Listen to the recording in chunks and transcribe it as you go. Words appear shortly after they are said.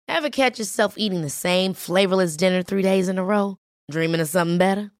Ever catch yourself eating the same flavorless dinner 3 days in a row? Dreaming of something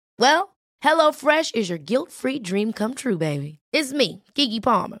better? Well, HelloFresh is your guilt-free dream come true, baby. It's me, Keke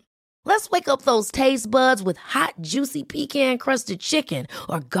Palmer. Let's wake up those taste buds with hot, juicy pecan-crusted chicken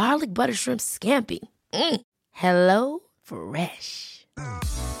or garlic butter shrimp scampi. Hello Fresh.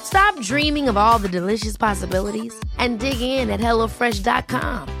 Stop dreaming of all the delicious possibilities and dig in at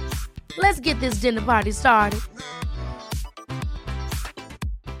HelloFresh.com. Let's get this dinner party started.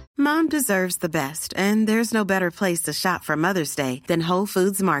 Mom deserves the best, and there's no better place to shop for Mother's Day than Whole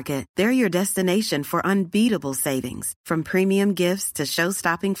Foods Market. They're your destination for unbeatable savings, from premium gifts to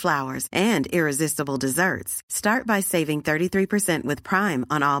show-stopping flowers and irresistible desserts. Start by saving 33% with Prime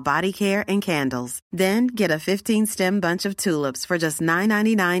on all body care and candles. Then get a 15-stem bunch of tulips for just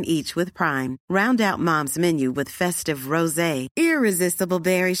 $9.99 each with Prime. Round out Mom's menu with festive rosé, irresistible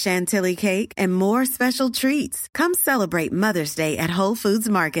berry chantilly cake, and more special treats. Come celebrate Mother's Day at Whole Foods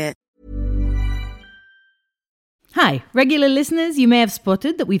Market. Hi, regular listeners, you may have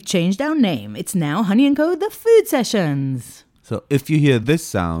spotted that we've changed our name. It's now Honey & Co. The Food Sessions. So if you hear this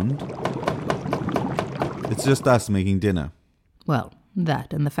sound, it's just us making dinner. Well,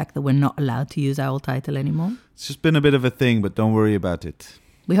 that and the fact that we're not allowed to use our old title anymore. It's just been a bit of a thing, but don't worry about it.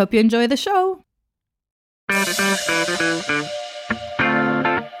 We hope you enjoy the show.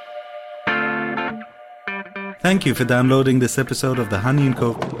 Thank you for downloading this episode of the Honey &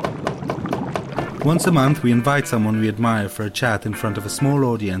 Co. Once a month, we invite someone we admire for a chat in front of a small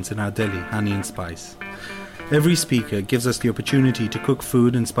audience in our deli, Honey & Spice. Every speaker gives us the opportunity to cook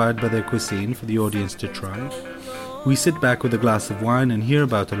food inspired by their cuisine for the audience to try. We sit back with a glass of wine and hear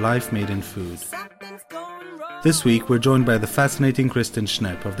about a life made in food. This week, we're joined by the fascinating Kristen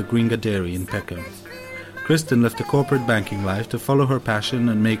Schnepp of the Gringa Dairy in Peckham. Kristen left a corporate banking life to follow her passion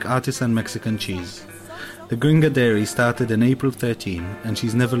and make artisan Mexican cheese. The Gringa Dairy started in April 13, and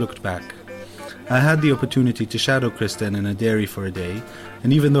she's never looked back. I had the opportunity to shadow Kristen in a dairy for a day,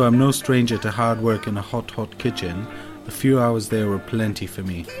 and even though I'm no stranger to hard work in a hot kitchen, a few hours there were plenty for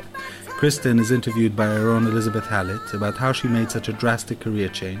me. Kristen is interviewed by our own Elizabeth Hallett about how she made such a drastic career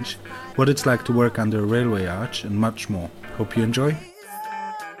change, what it's like to work under a railway arch, and much more. Hope you enjoy.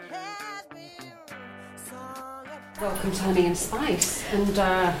 Welcome to Honey & Spice, and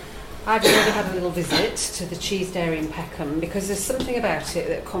I've already had a little visit to the cheese dairy in Peckham because there's something about it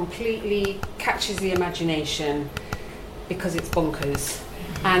that completely catches the imagination because it's bonkers.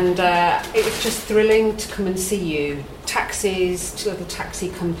 And it was just thrilling to come and see you. Taxis, to the taxi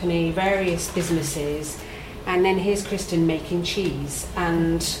company, various businesses, and then here's Kristen making cheese.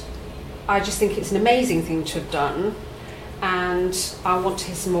 And I just think it's an amazing thing to have done, and I want to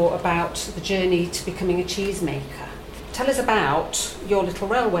hear some more about the journey to becoming a cheesemaker. Tell us about your little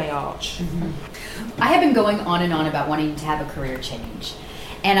railway arch. I have been going on and on about wanting to have a career change.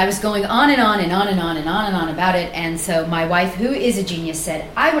 And I was going on and on and on and on and on and on about it. And so my wife, who is a genius, said,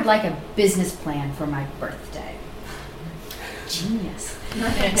 I would like a business plan for my birthday. Genius.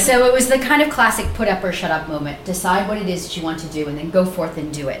 So it was the kind of classic put up or shut up moment. Decide what it is that you want to do and then go forth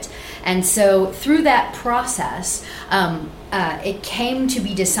and do it. And so through that process, it came to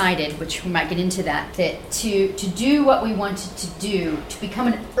be decided, which we might get into that to do what we wanted to do, to become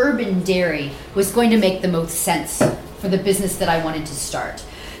an urban dairy, was going to make the most sense for the business that I wanted to start.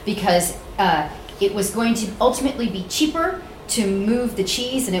 Because it was going to ultimately be cheaper to move the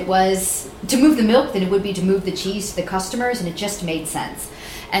cheese and it was to move the milk than it would be to move the cheese to the customers, and it just made sense.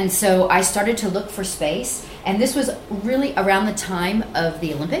 And so I started to look for space, and this was really around the time of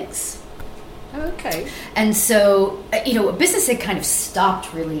the Olympics. Okay. And so, business had kind of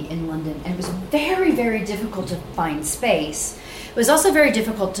stopped really in London, and it was very, very difficult to find space. It was also very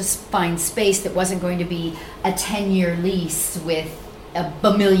difficult to find space that wasn't going to be a 10-year lease with a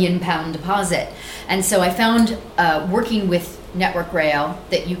 £1 million deposit. And so I found, working with Network Rail,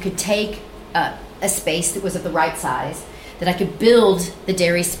 that you could take a space that was of the right size, that I could build the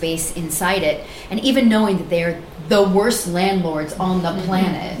dairy space inside it, and even knowing that they're the worst landlords on the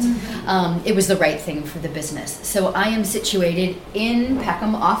planet, it was the right thing for the business. So I am situated in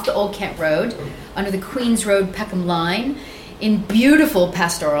Peckham, off the Old Kent Road, under the Queen's Road Peckham line, in beautiful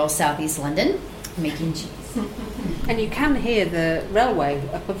pastoral southeast London, making cheese. And you can hear the railway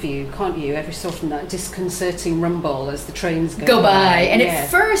up above you, can't you? Every so often, that disconcerting rumble as the trains go by. And at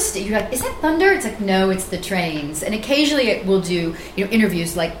first, you're like, is that thunder? It's like, no, it's the trains. And occasionally it will do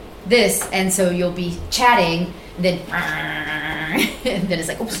interviews like this, and so you'll be chatting, and then and then it's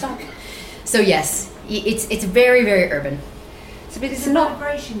like, oh, stop. So yes, it's very, very urban. So it's not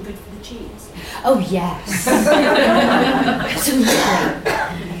vibration good for the cheese. Oh yes, absolutely.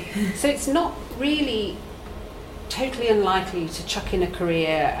 So it's not really totally unlikely to chuck in a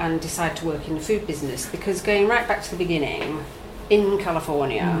career and decide to work in the food business, because going right back to the beginning, in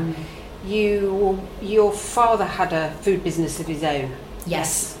California, your father had a food business of his own.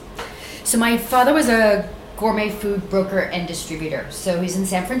 Yes. So my father was a gourmet food broker and distributor. So he's in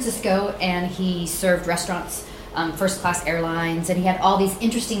San Francisco, and he served restaurants, first-class airlines, and he had all these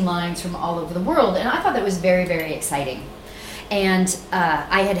interesting lines from all over the world. And I thought that was very, very exciting. And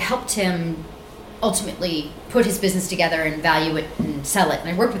I had helped him ultimately put his business together and value it and sell it. And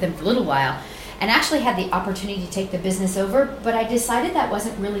I worked with him for a little while and actually had the opportunity to take the business over, but I decided that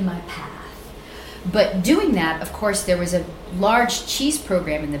wasn't really my path. But doing that, of course, there was a large cheese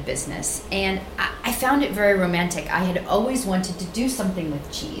program in the business, and I found it very romantic. I had always wanted to do something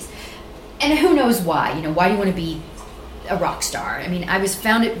with cheese. And who knows why? Why do you want to be a rock star? I mean,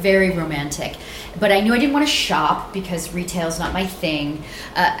 found it very romantic. But I knew I didn't want to shop because retail's not my thing.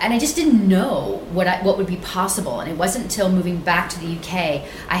 And I just didn't know what would be possible. And it wasn't until moving back to the UK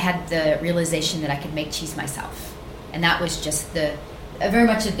I had the realization that I could make cheese myself. And that was just very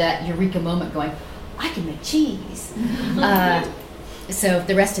much of that eureka moment going, I can make cheese. So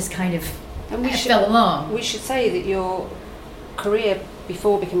the rest is kind of fell along. We should say that your career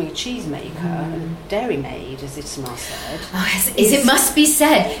before becoming a cheesemaker and dairy maid, as Itamar said. Oh, it must be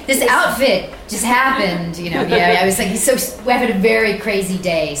said. This outfit just happened, Yeah, I was like, we had a very crazy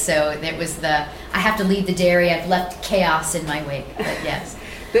day. So it was I have to leave the dairy. I've left chaos in my wake. But yes.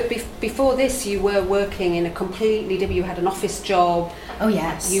 But before this, you were working in you had an office job. Oh,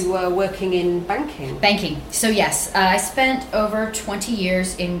 yes. You were working in banking. Banking. So, yes, I spent over 20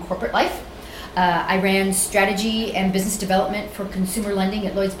 years in corporate life. I ran strategy and business development for consumer lending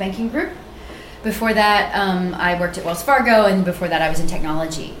at Lloyds Banking Group. Before that, I worked at Wells Fargo, and before that, I was in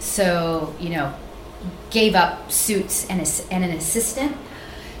technology. So, gave up suits and an assistant.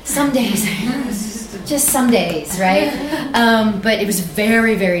 Some days, just some days, right? But it was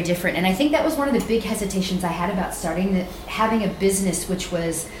very, very different. And I think that was one of the big hesitations I had about having a business, which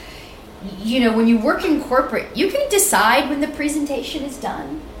was, when you work in corporate, you can decide when the presentation is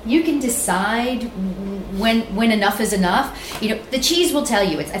done. You can decide when enough is enough. The cheese will tell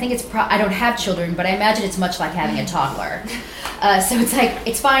you. I think I don't have children, but I imagine it's much like having a toddler. So it's like,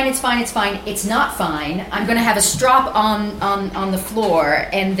 it's fine. It's not fine. I'm going to have a strop on the floor,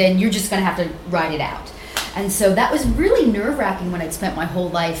 and then you're just going to have to ride it out. And so that was really nerve-wracking when I'd spent my whole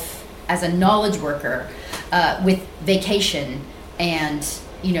life as a knowledge worker with vacation and,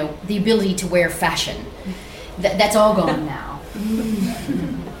 the ability to wear fashion. That's all gone now.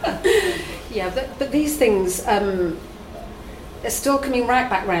 Yeah, but these things are still coming right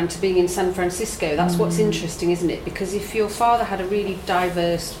back round to being in San Francisco. That's what's interesting, isn't it? Because if your father had a really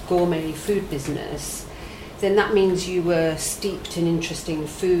diverse gourmet food business, then that means you were steeped in interesting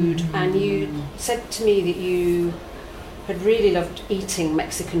food. And you said to me that you had really loved eating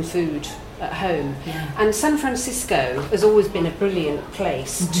Mexican food at home. Yeah. And San Francisco has always been a brilliant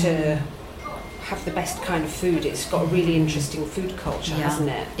place to have the best kind of food. It's got a really interesting food culture, hasn't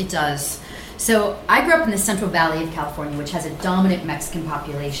it? It does. So I grew up in the Central Valley of California, which has a dominant Mexican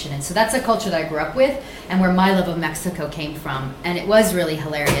population. And so that's a culture that I grew up with and where my love of Mexico came from. And it was really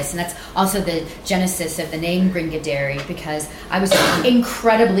hilarious. And that's also the genesis of the name Gringa Dairy, because I was an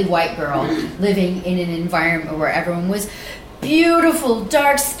incredibly white girl living in an environment where everyone was beautiful,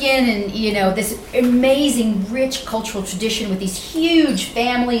 dark skin, and this amazing, rich cultural tradition with these huge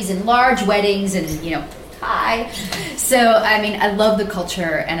families and large weddings, and hi. So I mean, I love the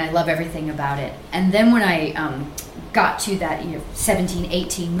culture and I love everything about it. And then when I got to that 17,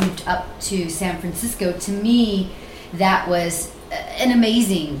 18, moved up to San Francisco, to me that was an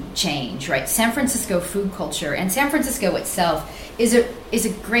amazing change, right? San Francisco food culture, and San Francisco itself is a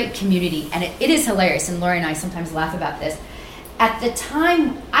great community, and it is hilarious, and Lori and I sometimes laugh about this. At the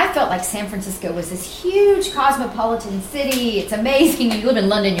time, I felt like San Francisco was this huge cosmopolitan city. It's amazing. You live in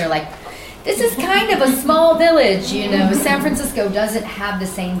London, you're like, this is kind of a small village, San Francisco doesn't have the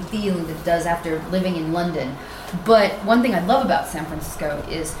same feeling that it does after living in London. But one thing I love about San Francisco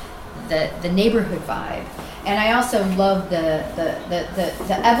is the neighborhood vibe. And I also love the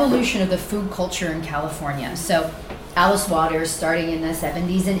evolution of the food culture in California. So Alice Waters, starting in the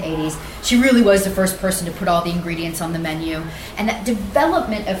 70s and 80s, she really was the first person to put all the ingredients on the menu. And that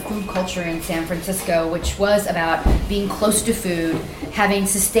development of food culture in San Francisco, which was about being close to food, having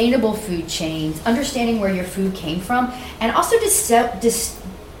sustainable food chains, understanding where your food came from, and also just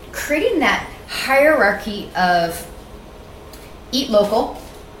creating that hierarchy of eat local,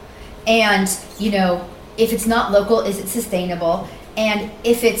 and, if it's not local, is it sustainable? And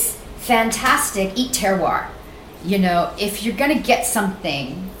if it's fantastic, eat terroir. If you're going to get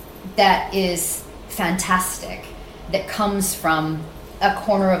something that is fantastic, that comes from a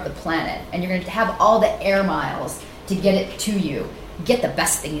corner of the planet, and you're going to have all the air miles to get it to you, get the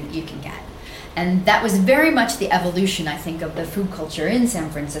best thing that you can get. And that was very much the evolution, I think, of the food culture in San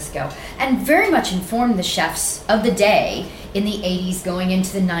Francisco, and very much informed the chefs of the day in the 80s going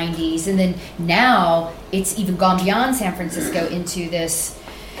into the 90s. And then now it's even gone beyond San Francisco into this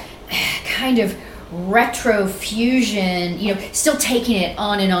kind of retro fusion, still taking it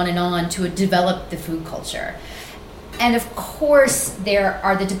on and on and on to develop the food culture. And of course, there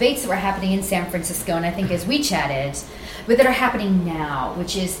are the debates that were happening in San Francisco, and I think as we chatted, but that are happening now,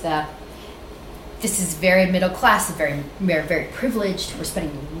 which is this is very middle class, very, very privileged. We're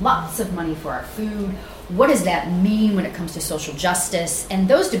spending lots of money for our food. What does that mean when it comes to social justice? And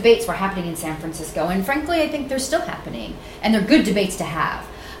those debates were happening in San Francisco, and frankly, I think they're still happening, and they're good debates to have.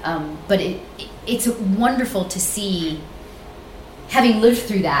 But it's wonderful to see, having lived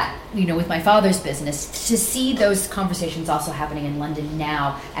through that, with my father's business, to see those conversations also happening in London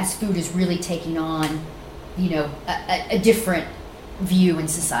now, as food is really taking on, a different view in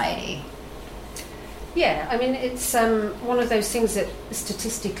society. Yeah, I mean, it's one of those things that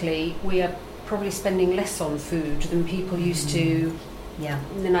statistically we are probably spending less on food than people used to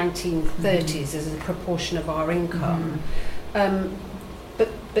in the 1930s as a proportion of our income. But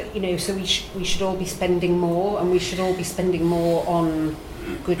so we should all be spending more, and we should all be spending more on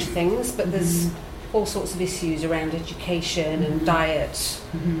good things, but there's all sorts of issues around education and diet,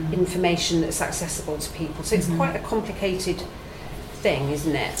 information that's accessible to people. So it's quite a complicated thing,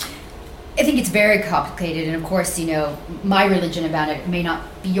 isn't it? I think it's very complicated, and of course, my religion about it may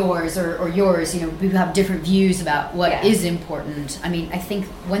not be yours or yours. We have different views about what is important. I mean, I think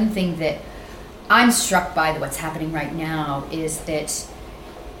one thing that I'm struck by what's happening right now is that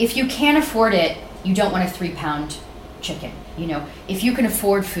if you can't afford it, you don't want a 3-pound chicken. If you can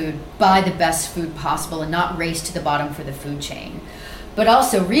afford food, buy the best food possible and not race to the bottom for the food chain. But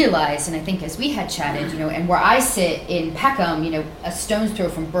also realize, and I think as we had chatted, and where I sit in Peckham, a stone's throw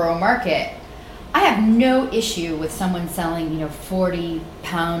from Borough Market, I have no issue with someone selling, 40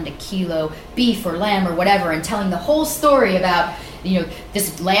 pound a kilo beef or lamb or whatever, and telling the whole story about,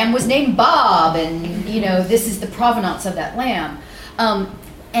 this lamb was named Bob, and, this is the provenance of that lamb.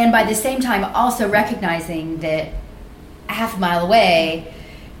 And by the same time, also recognizing that a half a mile away,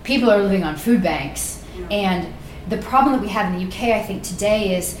 people are living on food banks. And the problem that we have in the UK, I think,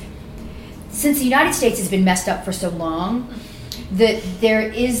 today is, since the United States has been messed up for so long, that there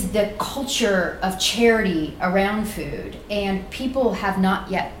is the culture of charity around food, and people have not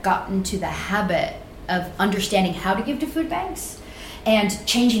yet gotten to the habit of understanding how to give to food banks and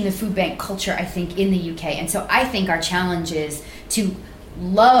changing the food bank culture, I think, in the UK. And so I think our challenge is to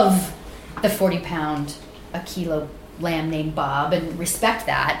love the 40 pound a kilo lamb named Bob and respect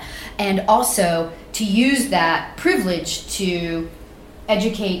that, and also to use that privilege to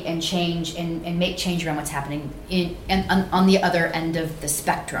educate and change and make change around what's happening on the other end of the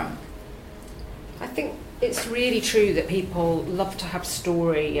spectrum. I think it's really true that people love to have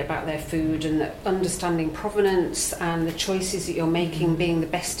story about their food, and that understanding provenance and the choices that you're making, being the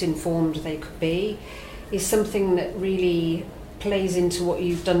best informed they could be, is something that really plays into what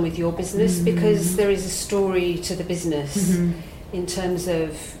you've done with your business, because there is a story to the business in terms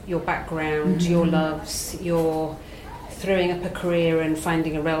of your background, your loves, your throwing up a career and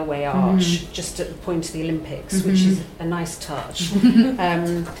finding a railway arch just at the point of the Olympics, which is a nice touch.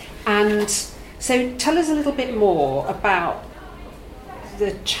 And so tell us a little bit more about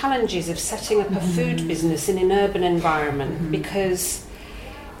the challenges of setting up a food business in an urban environment, because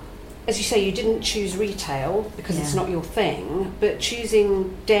as you say, you didn't choose retail because it's not your thing, but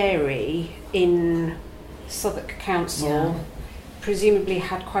choosing dairy in Southwark Council presumably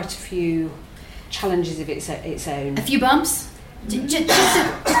had quite a few challenges of its own. A few bumps?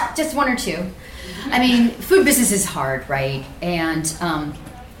 Just one or two. I mean, food business is hard, right? And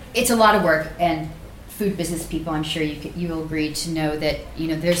it's a lot of work, and food business people, I'm sure you will agree to know that,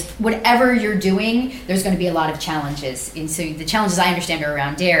 there's whatever you're doing, there's going to be a lot of challenges. And so the challenges I understand are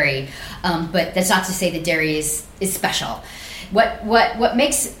around dairy, but that's not to say that dairy is special. What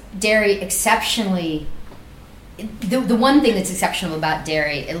makes dairy exceptionally, the one thing that's exceptional about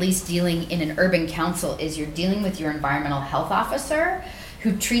dairy, at least dealing in an urban council, is you're dealing with your environmental health officer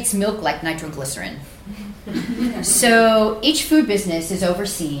who treats milk like nitroglycerin. So each food business is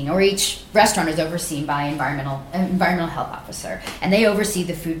overseen, or each restaurant is overseen by environmental health officer, and they oversee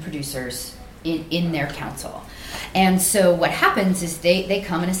the food producers in their council. And so what happens is they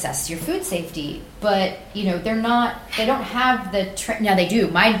come and assess your food safety, but they don't have the now they do.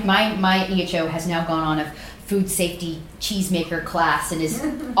 My EHO has now gone on a food safety cheesemaker class and is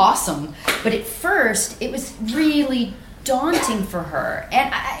awesome. But at first, it was really daunting for her,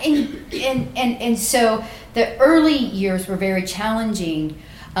 and so the early years were very challenging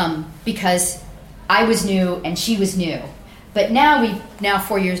because I was new and she was new. But now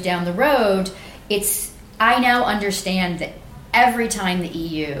 4 years down the road, I now understand that every time the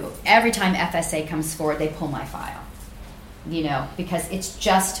EU, every time FSA comes forward, they pull my file. Because it's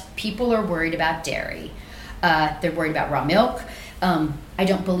just people are worried about dairy, they're worried about raw milk. I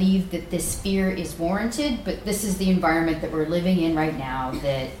don't believe that this fear is warranted, but this is the environment that we're living in right now,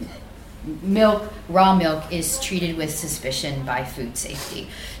 that raw milk is treated with suspicion by food safety.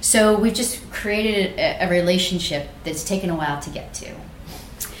 So we've just created a relationship that's taken a while to get to.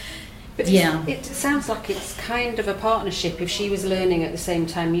 But it sounds like it's kind of a partnership if she was learning at the same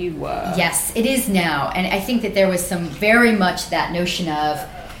time you were. Yes, it is now. And I think that there was some very much that notion of,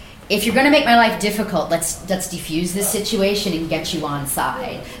 if you're going to make my life difficult, let's defuse this situation and get you on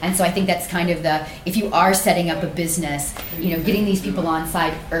side. And so I think that's kind of if you are setting up a business, getting these people on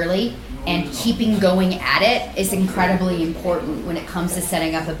side early and keeping going at it is incredibly important when it comes to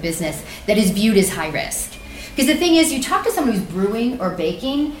setting up a business that is viewed as high risk. Because the thing is, you talk to someone who's brewing or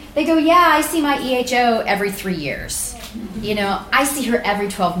baking, they go, yeah, I see my EHO every 3 years. I see her every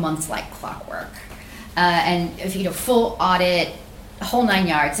 12 months like clockwork. And full audit, whole 9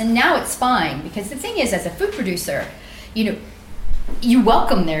 yards, and now it's fine, because the thing is, as a food producer, you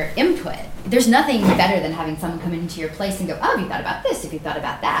welcome their input. There's nothing better than having someone come into your place and go, oh, have you thought about this? Have you thought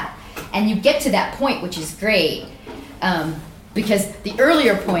about that? And you get to that point, which is great, because the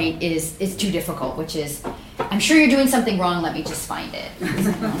earlier point is too difficult, which is, I'm sure you're doing something wrong, let me just find it.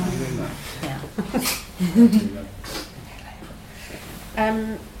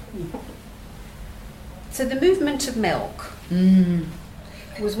 So the movement of milk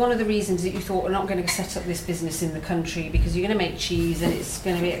was one of the reasons that you thought, we're not going to set up this business in the country because you're going to make cheese and it's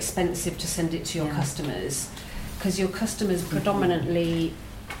going to be expensive to send it to your customers, because your customers predominantly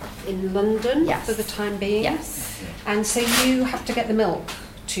in London for the time being. Yes. And so you have to get the milk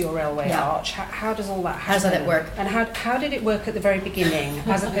to your railway arch. How does all that happen? How does that work? And how did it work at the very beginning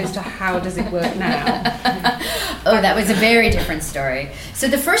as opposed to how does it work now? Oh, that was a very different story. So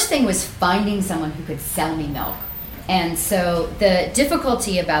the first thing was finding someone who could sell me milk. And so the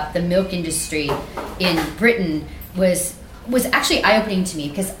difficulty about the milk industry in Britain was actually eye-opening to me,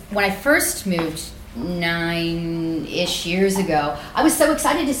 because when I first moved 9-ish years ago, I was so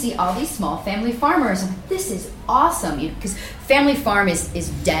excited to see all these small family farmers. I'm like, this is awesome, because family farm is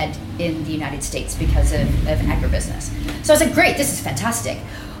dead in the United States because of agribusiness. So I was like, great, this is fantastic.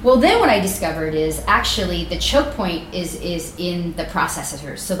 Well, then what I discovered is actually the choke point is in the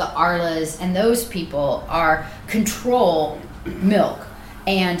processors. So the Arlas and those people control milk.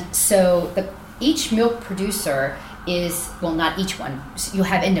 And so each milk producer not each one. You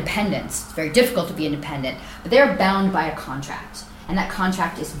have independence. It's very difficult to be independent, but they're bound by a contract. And that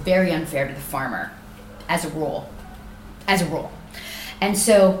contract is very unfair to the farmer, as a rule. And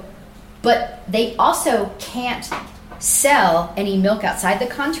so, but they also can't sell any milk outside the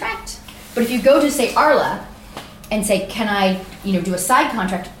contract. But if you go to, say, Arla and say, can I, do a side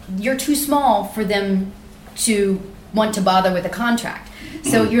contract, you're too small for them to want to bother with a contract.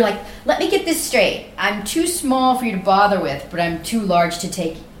 So you're like, let me get this straight. I'm too small for you to bother with, but I'm too large to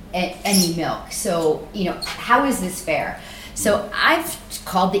take any milk. So, how is this fair? So I've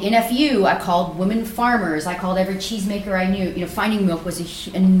called the NFU, I called women farmers, I called every cheesemaker I knew. Finding milk was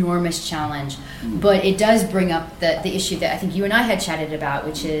an enormous challenge. But it does bring up the issue that I think you and I had chatted about,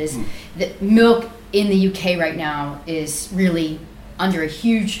 which is that milk in the UK right now is really under a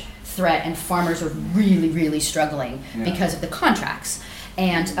huge threat, and farmers are really, really struggling because of the contracts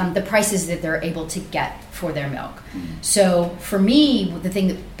and the prices that they're able to get for their milk. So for me, the thing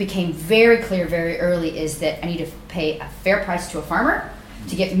that became very clear very early is that I need to pay a fair price to a farmer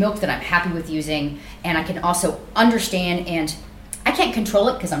to get milk that I'm happy with using, and I can also understand, and I can't control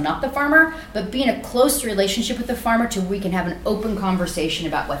it because I'm not the farmer, but be in a close relationship with the farmer to where we can have an open conversation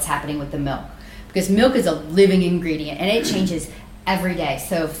about what's happening with the milk. Because milk is a living ingredient, and it changes every day.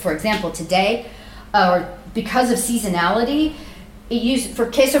 So for example, today, because of seasonality, it used for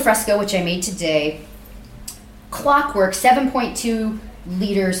queso fresco, which I made today, clockwork 7.2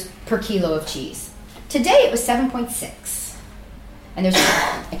 liters per kilo of cheese. Today it was 7.6. And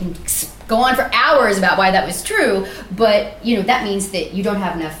I can go on for hours about why that was true, but that means that you don't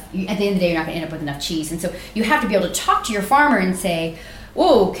have enough. At the end of the day, you're not going to end up with enough cheese, and so you have to be able to talk to your farmer and say,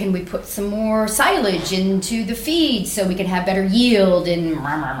 "Whoa, can we put some more silage into the feed so we can have better yield?" And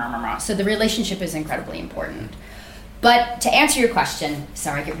so the relationship is incredibly important. But to answer your question,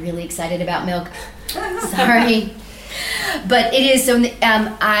 sorry, I get really excited about milk. Sorry. But it is, so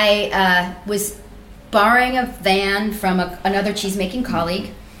I was borrowing a van from another cheese-making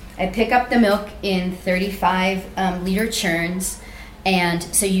colleague. I pick up the milk in 35-liter churns. And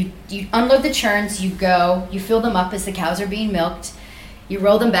so you unload the churns, you fill them up as the cows are being milked. You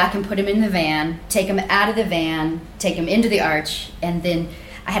roll them back and put them in the van, take them out of the van, take them into the arch, and then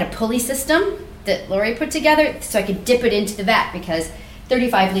I had a pulley system that Lori put together so I could dip it into the vat, because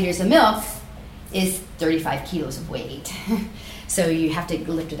 35 liters of milk is 35 kilos of weight. So you have to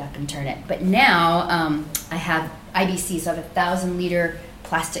lift it up and turn it. But now I have IBCs, so I have 1,000-liter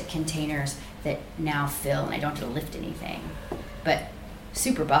plastic containers that now fill, and I don't have to lift anything. But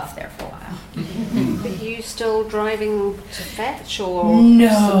super buff there for a while. But are you still driving to fetch, or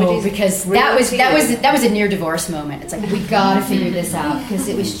no? Because that was a near divorce moment. It's like, we gotta figure this out, because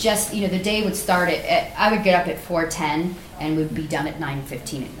it was just, the day would start at I would get up at 4:10 and would be done at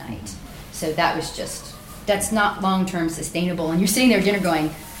 9:15 at night. So that's not long-term sustainable. And you're sitting there at dinner going,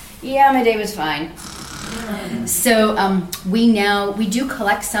 yeah, my day was fine. So we do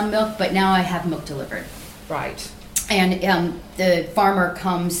collect some milk, but now I have milk delivered. Right. And the farmer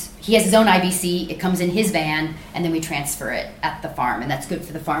comes, he has his own IBC, it comes in his van, and then we transfer it at the farm. And that's good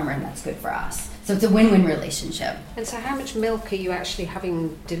for the farmer, and that's good for us. So it's a win-win relationship. And so how much milk are you actually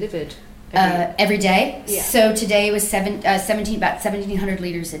having delivered? Every day? Yeah. So today it was about 1,700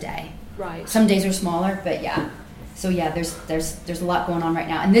 liters a day. Right. Some days are smaller, but yeah. So yeah, there's a lot going on right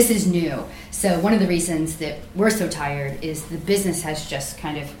now. And this is new. So one of the reasons that we're so tired is the business has just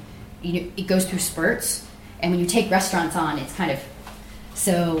kind of, it goes through spurts. And when you take restaurants on, it's kind of,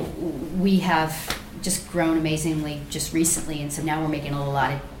 so we have just grown amazingly just recently, and so now we're making a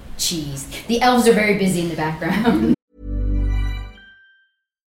lot of cheese. The elves are very busy in the background.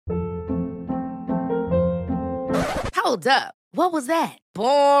 Hold up. What was that?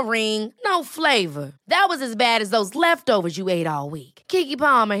 Boring. No flavor. That was as bad as those leftovers you ate all week. Keke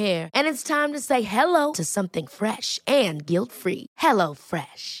Palmer here, and it's time to say hello to something fresh and guilt-free. Hello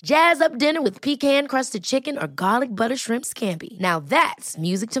Fresh. Jazz up dinner with pecan-crusted chicken or garlic butter shrimp scampi. Now that's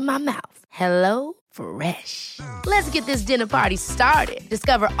music to my mouth. Hello Fresh. Let's get this dinner party started.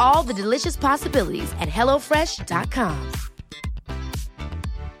 Discover all the delicious possibilities at HelloFresh.com.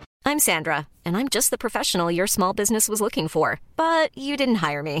 I'm Sandra, and I'm just the professional your small business was looking for. But you didn't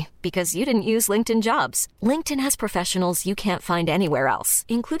hire me because you didn't use LinkedIn Jobs. LinkedIn has professionals you can't find anywhere else,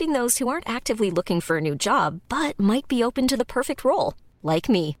 including those who aren't actively looking for a new job, but might be open to the perfect role, like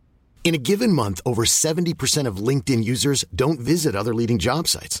me. In a given month, over 70% of LinkedIn users don't visit other leading job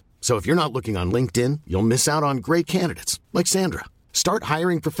sites. So if you're not looking on LinkedIn, you'll miss out on great candidates, like Sandra. Start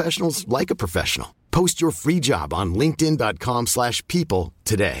hiring professionals like a professional. Post your free job on linkedin.com/people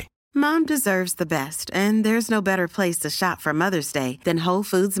today. Mom deserves the best, and there's no better place to shop for Mother's Day than Whole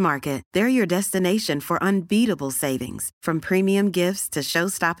Foods Market. They're your destination for unbeatable savings, from premium gifts to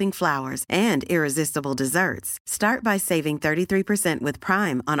show-stopping flowers and irresistible desserts. Start by saving 33% with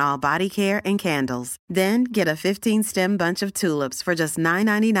Prime on all body care and candles. Then get a 15-stem bunch of tulips for just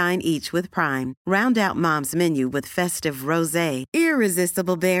 $9.99 each with Prime. Round out Mom's menu with festive rosé,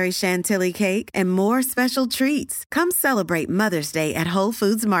 irresistible berry chantilly cake, and more special treats. Come celebrate Mother's Day at Whole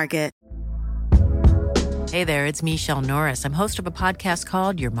Foods Market. Hey there, it's Michelle Norris. I'm host of a podcast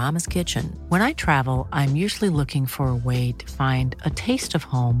called Your Mama's Kitchen. When I travel, I'm usually looking for a way to find a taste of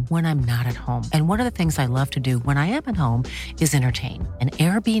home when I'm not at home. And one of the things I love to do when I am at home is entertain. And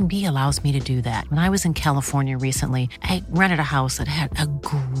Airbnb allows me to do that. When I was in California recently, I rented a house that had a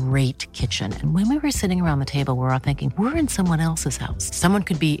great kitchen. And when we were sitting around the table, we were all thinking, we're in someone else's house. Someone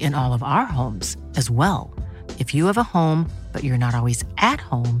could be in all of our homes as well. If you have a home, but you're not always at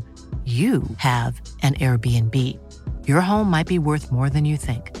home, you have an Airbnb. Your home might be worth more than you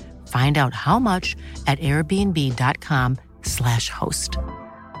think. Find out how much at airbnb.com/host.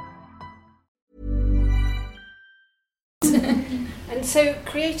 And so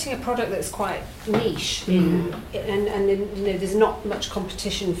creating a product that's quite niche and there's not much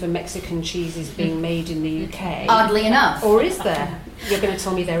competition for Mexican cheeses being made in the UK. Oddly enough. Or is there? You're going to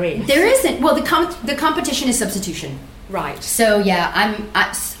tell me there is. There isn't. Well, the competition is substitution. Right. So yeah, I'm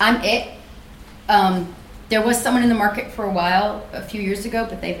it. There was someone in the market for a while, a few years ago,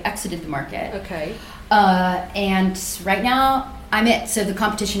 but they've exited the market. Okay. And right now, I'm it. So the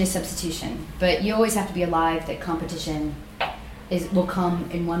competition is substitution. But you always have to be alive that competition will come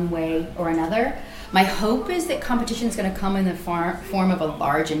in one way or another. My hope is that competition is going to come in the form of a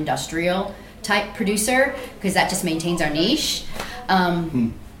large industrial type producer, because that just maintains our niche.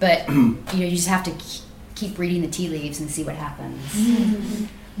 But you just have to keep reading the tea leaves and see what happens.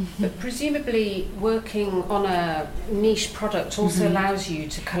 But presumably working on a niche product also allows you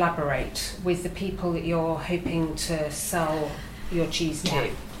to collaborate with the people that you're hoping to sell your cheese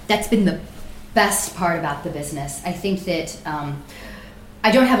to. That's been the best part about the business. I think that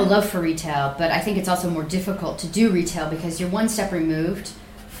I don't have a love for retail, but I think it's also more difficult to do retail because you're one step removed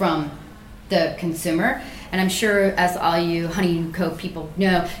from the consumer. And I'm sure, as all you Honey & Co. people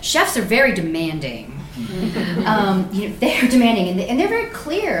know, chefs are very demanding. They're demanding, and they're very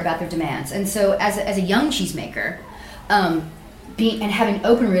clear about their demands. And so, as a young cheesemaker, having an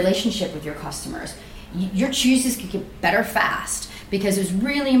open relationship with your customers, your cheeses can get better fast because it was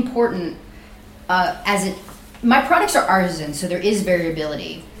really important. My products are artisan, so there is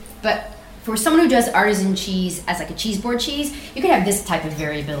variability, but for someone who does artisan cheese as like a cheese board cheese, you can have this type of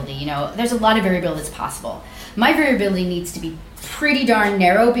variability. There's a lot of variability that's possible. My variability needs to be pretty darn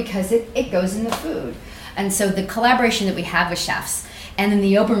narrow because it goes in the food. And so the collaboration that we have with chefs, and then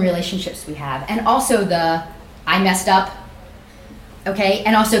the open relationships we have, and also the I messed up, okay?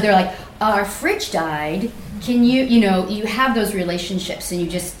 And also they're like, our fridge died. Can you have those relationships,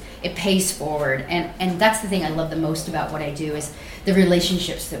 and it pays forward. And that's the thing I love the most about what I do is the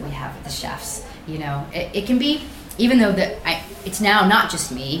relationships that we have with the chefs. It can be, even though it's now not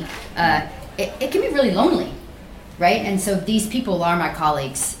just me, it can be really lonely, right? And so these people are my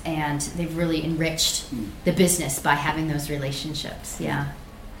colleagues, and they've really enriched the business by having those relationships, yeah.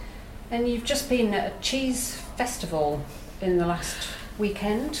 And you've just been at a cheese festival in the last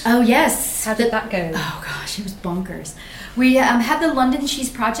weekend. Oh, yes. How did that go? Oh, gosh, it was bonkers. We had the London Cheese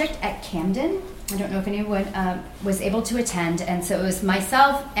Project at Camden. I don't know if anyone was able to attend. And so it was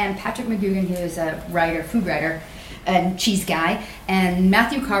myself and Patrick McGugan, who is a writer, food writer, and cheese guy, and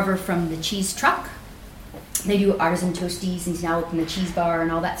Matthew Carver from the Cheese Truck. They do artisan toasties, and he's now opened the cheese bar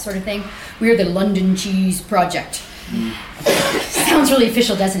and all that sort of thing. We're the London Cheese Project. Sounds really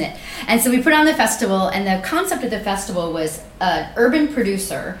official, doesn't it? And so we put on the festival, and the concept of the festival was an urban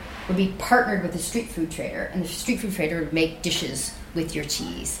producer would be partnered with a street food trader, and the street food trader would make dishes with your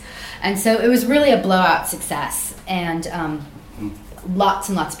cheese. And so it was really a blowout success, and lots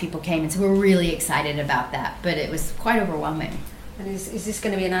and lots of people came, and so we're really excited about that, but it was quite overwhelming. And is this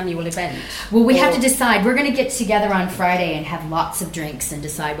going to be an annual event? Well, we have to decide. We're going to get together on Friday and have lots of drinks and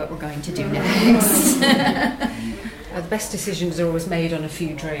decide what we're going to do next. The best decisions are always made on a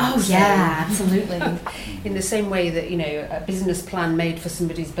few drinks. Oh, yeah, absolutely. In the same way that, a business plan made for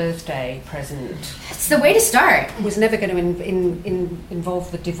somebody's birthday present. It's the way to start. Was never going to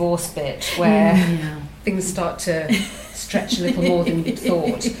involve the divorce bit where things start to stretch a little more than you'd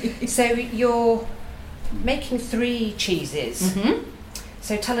thought. So you're making 3 cheeses. Mm-hmm.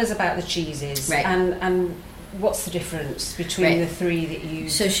 So tell us about the cheeses, right, and what's the difference between the 3 that you...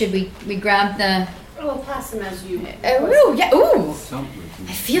 So should we grab the... Oh, pass them as you... Oh, yeah, ooh!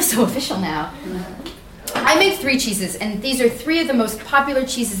 I feel so official now. I make 3 cheeses, and these are 3 of the most popular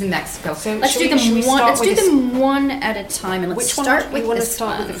cheeses in Mexico. So let's do them one at a time, and let's start with this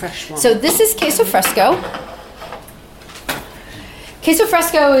one. With the fresh one. So this is queso fresco. Queso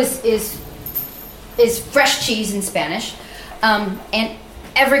fresco is fresh cheese in Spanish, and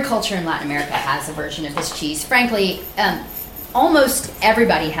every culture in Latin America has a version of this cheese. Frankly, almost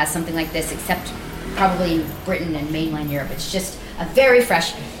everybody has something like this, except probably in Britain and mainland Europe. It's just a very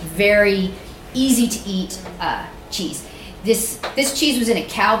fresh, very easy to eat cheese. This cheese was in a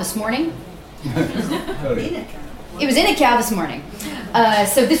cow this morning. It was in a cow this morning.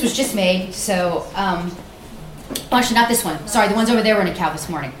 So this was just made. So actually, not this one. Sorry, the ones over there were in a cow this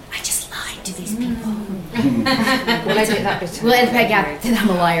morning. I just lied to these people. We'll edit that bit. We'll edit that. I'm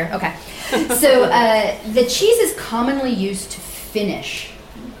a liar. Okay. So the cheese is commonly used to finish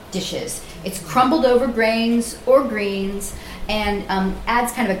dishes. It's crumbled over grains or greens and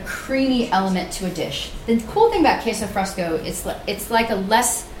adds kind of a creamy element to a dish. The cool thing about queso fresco is it's like a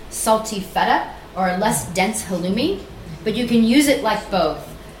less salty feta or a less dense halloumi, but you can use it like both.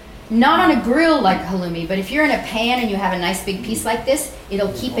 Not on a grill like halloumi, but if you're in a pan and you have a nice big piece like this,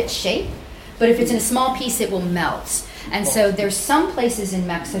 it'll keep its shape. But if it's in a small piece, it will melt. And so there's some places in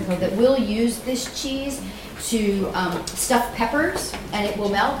Mexico that will use this cheese to stuff peppers, and it will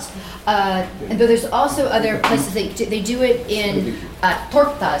melt. And but there's also other places they do it in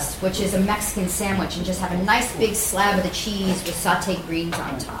tortas, which is a Mexican sandwich, and just have a nice big slab of the cheese with sauteed greens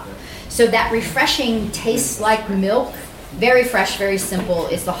on top. So that refreshing, tastes like milk, very fresh, very simple,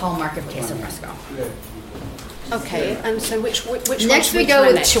 is the hallmark of queso fresco. Okay, and so which next we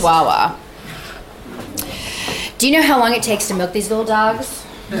go with Chihuahua. Do you know how long it takes to milk these little dogs?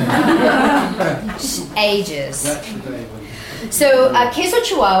 Ages. So queso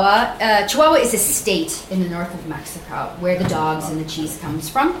Chihuahua. Chihuahua is a state in the north of Mexico where the dogs and the cheese comes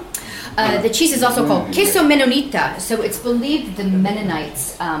from. The cheese is also called queso Menonita. So it's believed the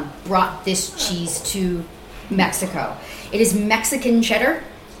Mennonites brought this cheese to Mexico. It is Mexican cheddar.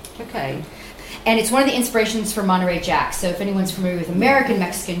 Okay. And it's one of the inspirations for Monterey Jack. So if anyone's familiar with American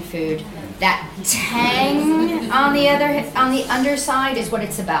Mexican food, that tang on the underside is what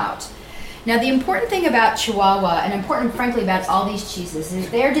it's about. Now, the important thing about Chihuahua, and important, frankly, about all these cheeses, is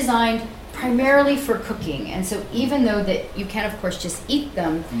they're designed primarily for cooking. And so even though that you can, of course, just eat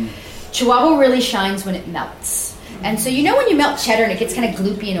them, Chihuahua really shines when it melts. And so you know when you melt cheddar and it gets kind of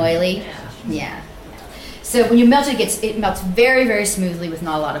gloopy and oily? Yeah. So when you melt it, it melts very, very smoothly with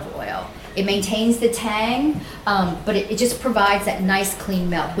not a lot of oil. It maintains the tang, but it just provides that nice, clean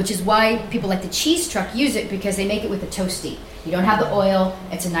melt, which is why people like the cheese truck use it, because they make it with a toasty. You don't have the oil.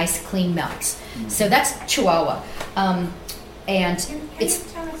 It's a nice, clean melt. So that's Chihuahua. Can you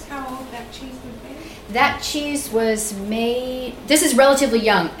tell us how old that cheese would be? That cheese was made... This is relatively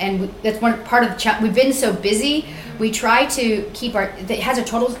young, and that's one part of the challenge. We've been so busy. We try to keep it has a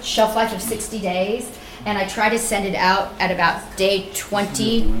total shelf life of 60 days. And I try to send it out at about day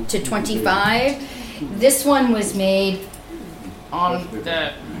 20 to 25. This one was made on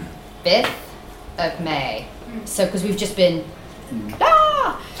the 5th of May. So, because we've just been,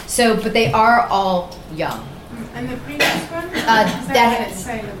 but they are all young. And the previous one? That's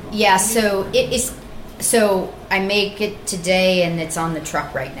yeah, so it is, so I make it today and it's on the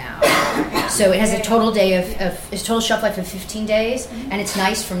truck right now. So it has a total total shelf life of 15 days, and it's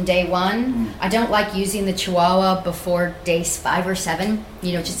nice from day one. I don't like using the Chihuahua before days 5 or 7,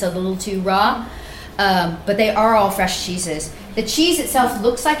 just a little too raw. But they are all fresh cheeses. The cheese itself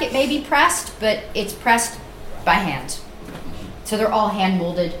looks like it may be pressed, but it's pressed by hand. So they're all hand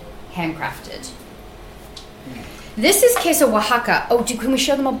molded, handcrafted. This is queso Oaxaca. Oh, can we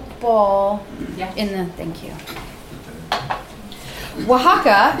show them a ball? Yeah. Thank you.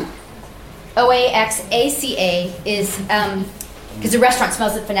 Oaxaca, Oaxaca, is, because the restaurant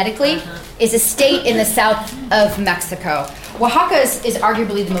smells it phonetically, is a state in the south of Mexico. Oaxaca is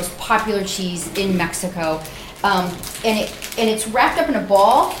arguably the most popular cheese in Mexico. And it's wrapped up in a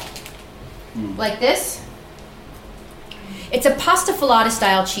ball, like this. It's a pasta filata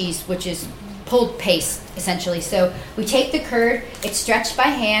style cheese, which is pulled paste, essentially. So we take the curd, it's stretched by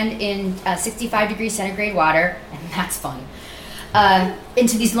hand in 65 degrees centigrade water, and that's fun,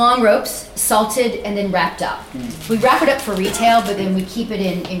 into these long ropes, salted and then wrapped up. We wrap it up for retail, but then we keep it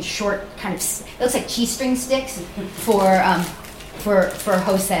in short kind of, it looks like cheese string sticks for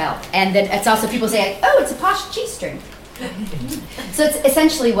wholesale. And then it's also, people say, oh, it's a posh cheese string. So it's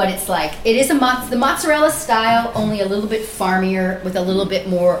essentially what it's like. It is the mozzarella style, only a little bit farmier with a little bit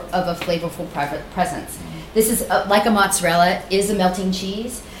more of a flavorful presence. This is like a mozzarella, is a melting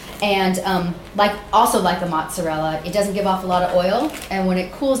cheese, and like a mozzarella, it doesn't give off a lot of oil, and when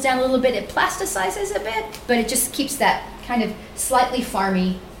it cools down a little bit, it plasticizes a bit, but it just keeps that kind of slightly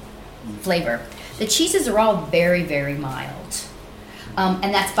farmy flavor. The cheeses are all very, very mild,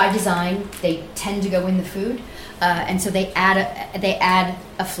 and that's by design. They tend to go in the food. And so they add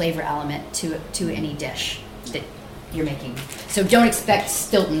a flavor element to any dish that you're making. So don't expect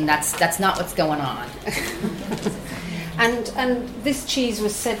Stilton. That's not what's going on. And this cheese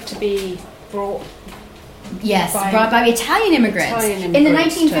was said to be brought. Yes, brought by Italian immigrants in the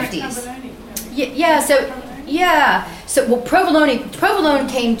 1950s. So provolone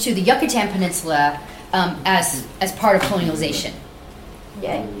came to the Yucatan Peninsula as part of colonialization.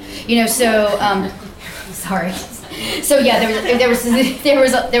 Yay. Sorry. So yeah, there was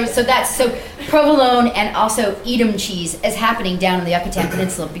so provolone and also Edam cheese is happening down in the Yucatan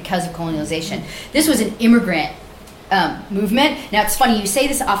Peninsula because of colonialization. This was an immigrant movement. Now it's funny, you say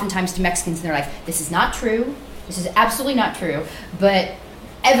this oftentimes to Mexicans and they're like, this is not true. This is absolutely not true. But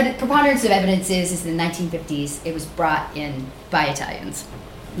preponderance of evidence is in the 1950s it was brought in by Italians.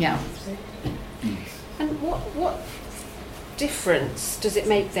 Yeah. And what difference does it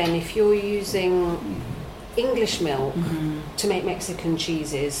make then if you're using English milk to make Mexican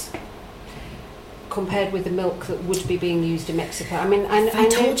cheeses compared with the milk that would be being used in Mexico? I mean, I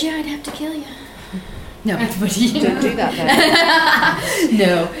told you I'd have to kill you. No, don't do that then.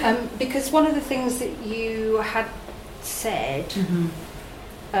 No, because one of the things that you had said,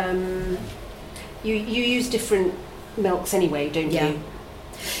 you use different milks anyway, don't you?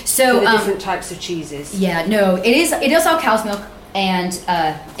 So for the different types of cheeses. Yeah, no, it is all cow's milk. And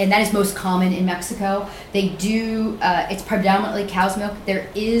that is most common in Mexico. They do, it's predominantly cow's milk. There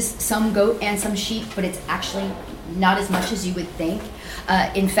is some goat and some sheep, but it's actually not as much as you would think.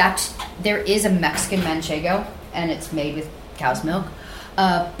 In fact, there is a Mexican manchego, and it's made with cow's milk.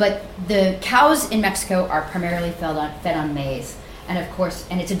 But the cows in Mexico are primarily fed on maize. And of course,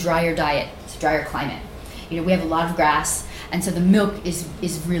 and it's a drier diet, it's a drier climate. You know, we have a lot of grass, and so the milk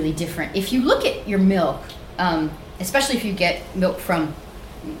is really different. If you look at your milk, especially if you get milk from,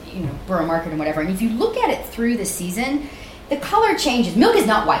 you know, Borough Market and whatever, and if you look at it through the season, the color changes. Milk is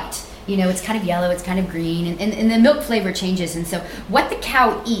not white. You know, it's kind of yellow, it's kind of green, and the milk flavor changes. And so what the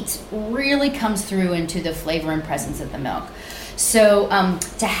cow eats really comes through into the flavor and presence of the milk. So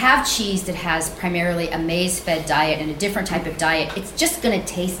to have cheese that has primarily a maize-fed diet and a different type of diet, it's just going to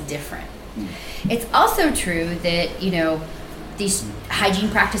taste different. It's also true that, you know, these hygiene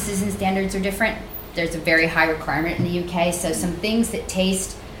practices and standards are different. There's a very high requirement in the UK, so some things that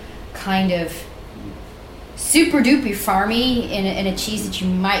taste kind of super duper farmy in a cheese that you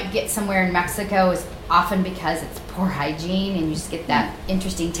might get somewhere in Mexico is often because it's poor hygiene and you just get that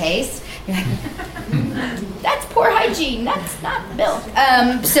interesting taste. You're like, that's poor hygiene, that's not milk.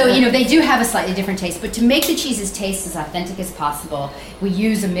 So, you know, they do have a slightly different taste, but to make the cheeses taste as authentic as possible, we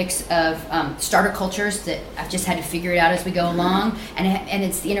use a mix of starter cultures that I've just had to figure it out as we go along, and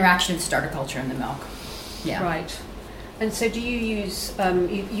it's the interaction of the starter culture and the milk. Yeah. Right. And so do you use,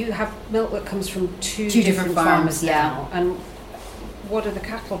 you have milk that comes from two different farms now, and what are the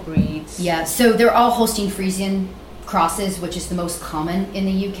cattle breeds? Yeah, so they're all Holstein Friesian crosses, which is the most common in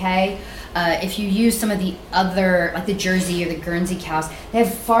the UK. If you use some of the other, like the Jersey or the Guernsey cows, they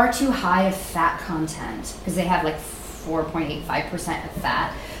have far too high of fat content because they have like 4.85% of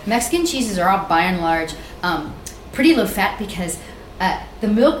fat. Mexican cheeses are all by and large pretty low fat because the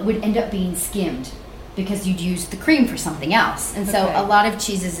milk would end up being skimmed because you'd use the cream for something else. And so a lot of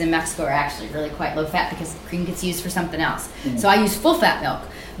cheeses in Mexico are actually really quite low fat because the cream gets used for something else. Mm-hmm. So I use full fat milk,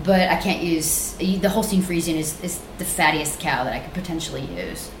 but I can't use, the Holstein Friesian is the fattiest cow that I could potentially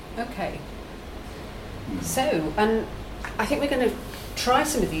use. Okay. So, and I think we're going to try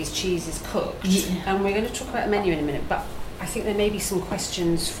some of these cheeses cooked, and we're going to talk about the menu in a minute, but I think there may be some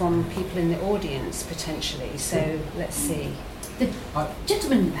questions from people in the audience potentially, so let's see. The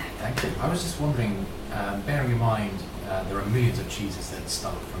gentleman in the back. Thank you. I was just wondering, bearing in mind there are millions of cheeses that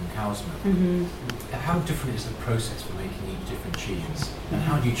start from cow's milk, how different is the process for making each different cheese? And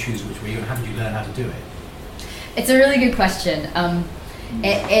how do you choose which way, and how did you learn how to do it? It's a really good question.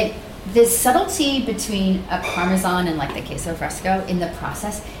 The subtlety between a Parmesan and like the queso fresco in the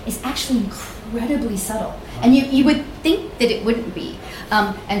process is actually incredibly subtle. And you would think that it wouldn't be.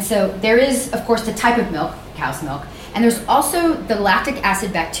 And so there is, of course, the type of milk, cow's milk, and there's also the lactic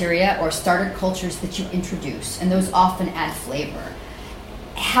acid bacteria or starter cultures that you introduce, and those often add flavor.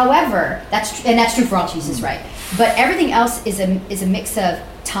 However, that's true for all cheeses, right? But everything else is a mix of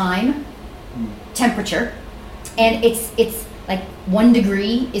time, temperature, and it's like 1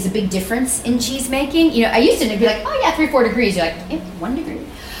 degree is a big difference in cheese making. You know, I used to be like, oh yeah, 3-4 degrees. You're like, 1 degree.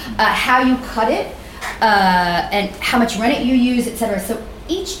 How you cut it, and how much rennet you use, etc. So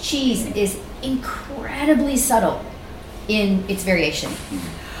each cheese is incredibly subtle in its variation.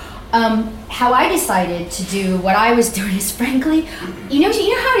 How I decided to do what I was doing is, frankly, you know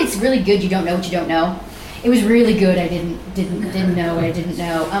how it's really good you don't know what you don't know? It was really good I didn't know what I didn't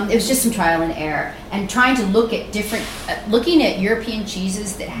know. It was just some trial and error, and trying to look at looking at European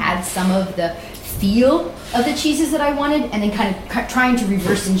cheeses that had some of the feel of the cheeses that I wanted, and then kind of trying to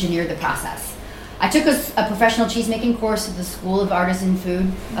reverse engineer the process. I took a professional cheesemaking course at the School of Artisan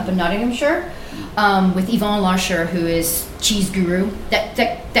Food up in Nottinghamshire with Yvonne Larcher, who is cheese guru.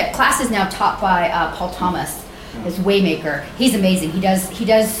 That class is now taught by Paul Thomas, as Waymaker. He's amazing. He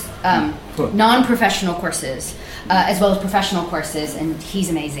does non-professional courses as well as professional courses, and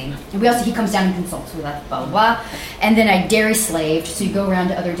he's amazing. And he comes down and consults with us, blah blah blah. And then I dairy slaved, so you go around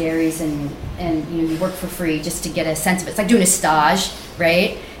to other dairies and you work for free just to get a sense of it. It's like doing a stage,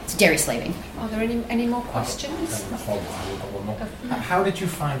 right? It's dairy slaving. Are there any more questions? How did you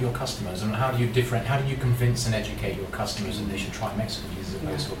find your customers, and how do you convince and educate your customers that they should try Mexican cheese as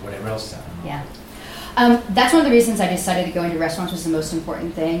opposed to whatever else is out there? Yeah. That's one of the reasons I decided to go into restaurants was the most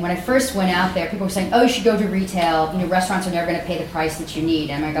important thing. When I first went out there, people were saying, oh, you should go to retail. You know, restaurants are never going to pay the price that you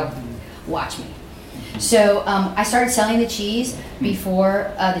need. And I go, watch me. So I started selling the cheese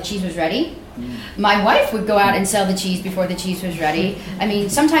before the cheese was ready. My wife would go out and sell the cheese before the cheese was ready. I mean,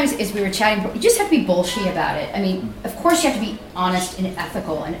 sometimes as we were chatting, you just have to be bullshit about it. I mean, of course you have to be honest and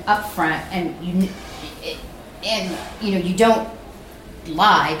ethical and upfront, and you don't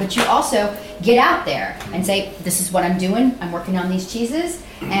lie, but you also get out there and say, this is what I'm doing, I'm working on these cheeses,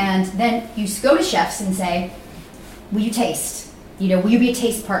 and then you go to chefs and say, will you taste will you be a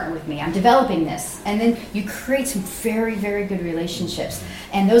taste partner with me? I'm developing this. And then you create some very, very good relationships.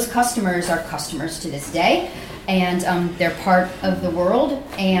 And those customers are customers to this day. And they're part of the world,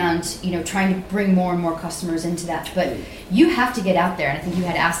 and trying to bring more and more customers into that. But you have to get out there, and I think you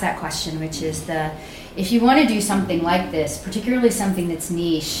had asked that question, which is if you want to do something like this, particularly something that's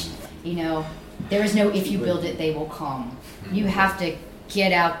niche, there is no if you build it, they will come. You have to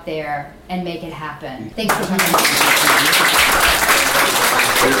get out there and make it happen. Thanks for coming.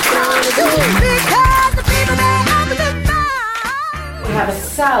 We have a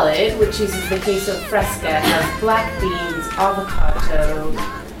salad, which is the queso fresca. It has black beans, avocado,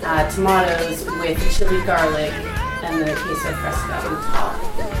 tomatoes with chili garlic, and the queso fresca on top.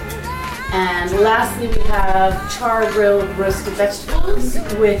 And lastly, we have char grilled roasted vegetables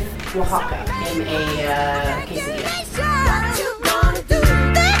with Oaxaca in a quesadilla.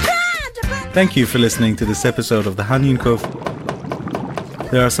 Thank you for listening to this episode of the Honey & Cove.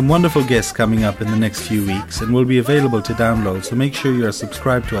 There are some wonderful guests coming up in the next few weeks and will be available to download, so make sure you are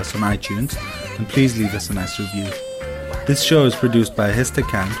subscribed to us on iTunes and please leave us a nice review. This show is produced by Hester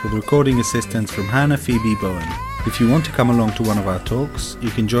Kant with recording assistance from Hannah Phoebe Bowen. If you want to come along to one of our talks,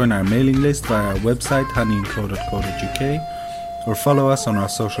 you can join our mailing list via our website honeyandco.co.uk or follow us on our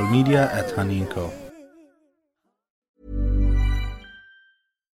social media at Honey & Co.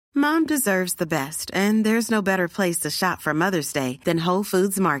 Mom deserves the best, and there's no better place to shop for Mother's Day than Whole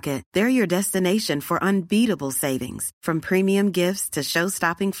Foods Market. They're your destination for unbeatable savings, from premium gifts to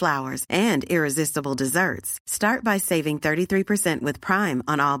show-stopping flowers and irresistible desserts. Start by saving 33% with Prime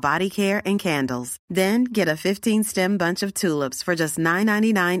on all body care and candles. Then get a 15-stem bunch of tulips for just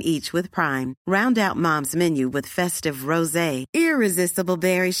 $9.99 each with Prime. Round out Mom's menu with festive rosé, irresistible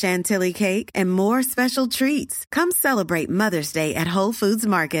berry chantilly cake, and more special treats. Come celebrate Mother's Day at Whole Foods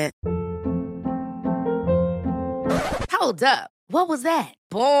Market. Hold up. What was that?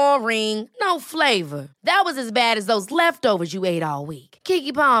 Boring. No flavor. That was as bad as those leftovers you ate all week.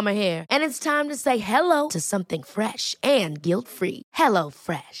 Keke Palmer here, and it's time to say hello to something fresh and guilt-free. Hello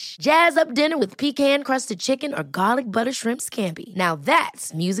Fresh. Jazz up dinner with pecan-crusted chicken or garlic butter shrimp scampi. Now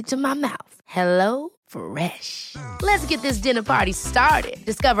that's music to my mouth. Hello Fresh. Let's get this dinner party started.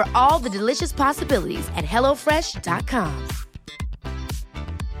 Discover all the delicious possibilities at HelloFresh.com.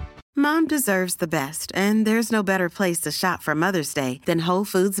 Mom deserves the best, and there's no better place to shop for Mother's Day than Whole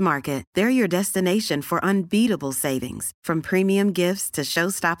Foods Market. They're your destination for unbeatable savings, from premium gifts to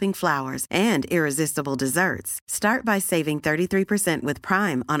show-stopping flowers and irresistible desserts. Start by saving 33% with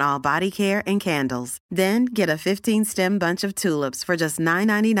Prime on all body care and candles. Then get a 15-stem bunch of tulips for just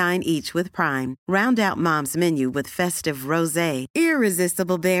 $9.99 each with Prime. Round out Mom's menu with festive rosé,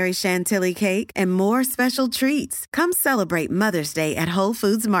 irresistible berry chantilly cake, and more special treats. Come celebrate Mother's Day at Whole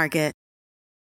Foods Market.